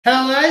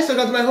Hello guys,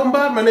 welcome to my home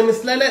bar. My name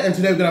is Lele and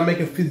today we're gonna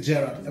make a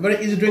FITZGERALD. A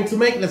very easy drink to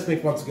make. Let's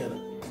make one together.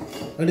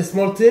 On this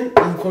small tin,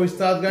 and before we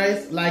start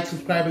guys, like,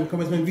 subscribe and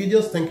comment my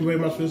videos. Thank you very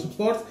much for your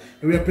support.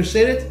 I really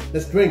appreciate it.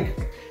 Let's drink.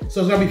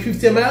 So it's gonna be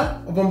 50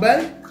 ml of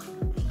Bombay,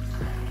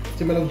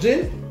 50 ml of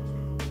gin,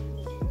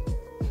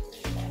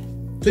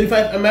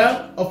 25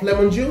 ml of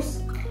lemon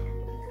juice,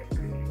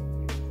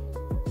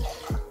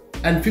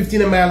 and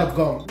 15 ml of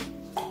Gomme.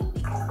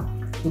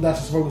 2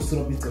 dashes of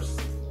Angostura Bitters.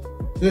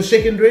 It's a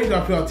shake and drink.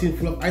 I'll fill our tin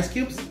full of ice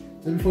cubes.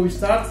 Then before we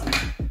start,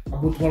 I'll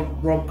put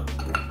one rock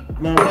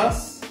now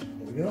glass.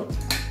 There we go.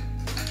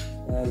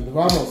 And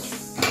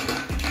vamos.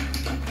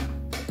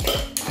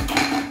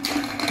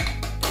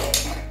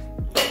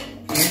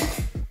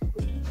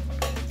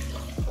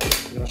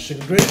 We're gonna shake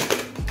and drink.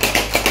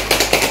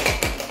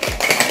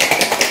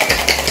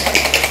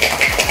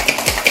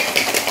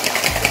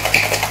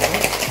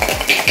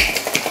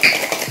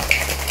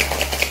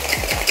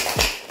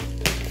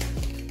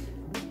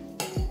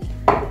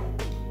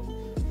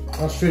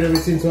 I'll straight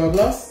everything to our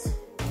glass.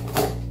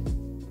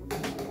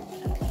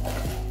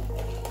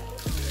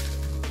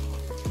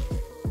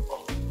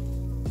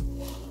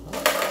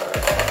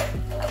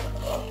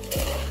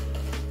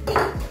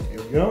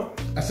 Here we go.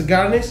 As a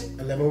garnish,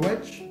 a lemon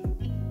wedge.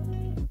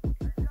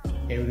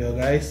 Here we go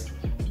guys.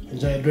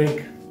 Enjoy a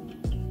drink.